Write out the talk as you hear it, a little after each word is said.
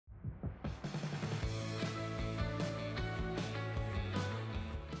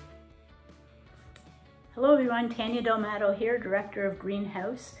Hello everyone, Tania Del-Matto here, Director of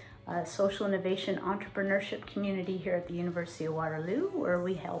GreenHouse, a social innovation entrepreneurship community here at the University of Waterloo, where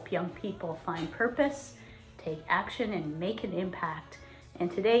we help young people find purpose, take action, and make an impact.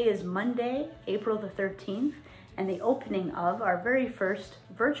 And today is Monday, April the 13th, and the opening of our very first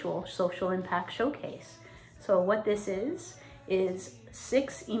virtual social impact showcase. So what this is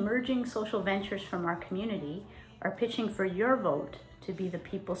 6 emerging social ventures from our community are pitching for your vote to be the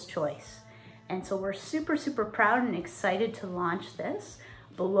people's choice. And so we're super proud and excited to launch this.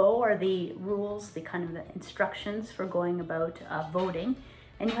 Below are the rules, the instructions for going about voting.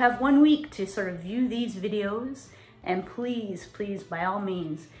 And you have 1 week to sort of view these videos, and please, by all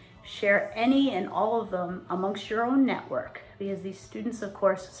means, share any and all of them amongst your own network, because these students, of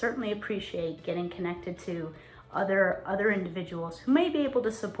course, certainly appreciate getting connected to other individuals who may be able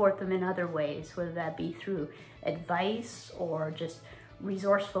to support them in other ways, whether that be through advice or just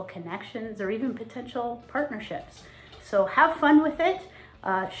resourceful connections or even potential partnerships. So have fun with it,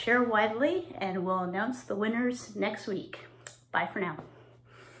 share widely, and we'll announce the winners next week. Bye for now.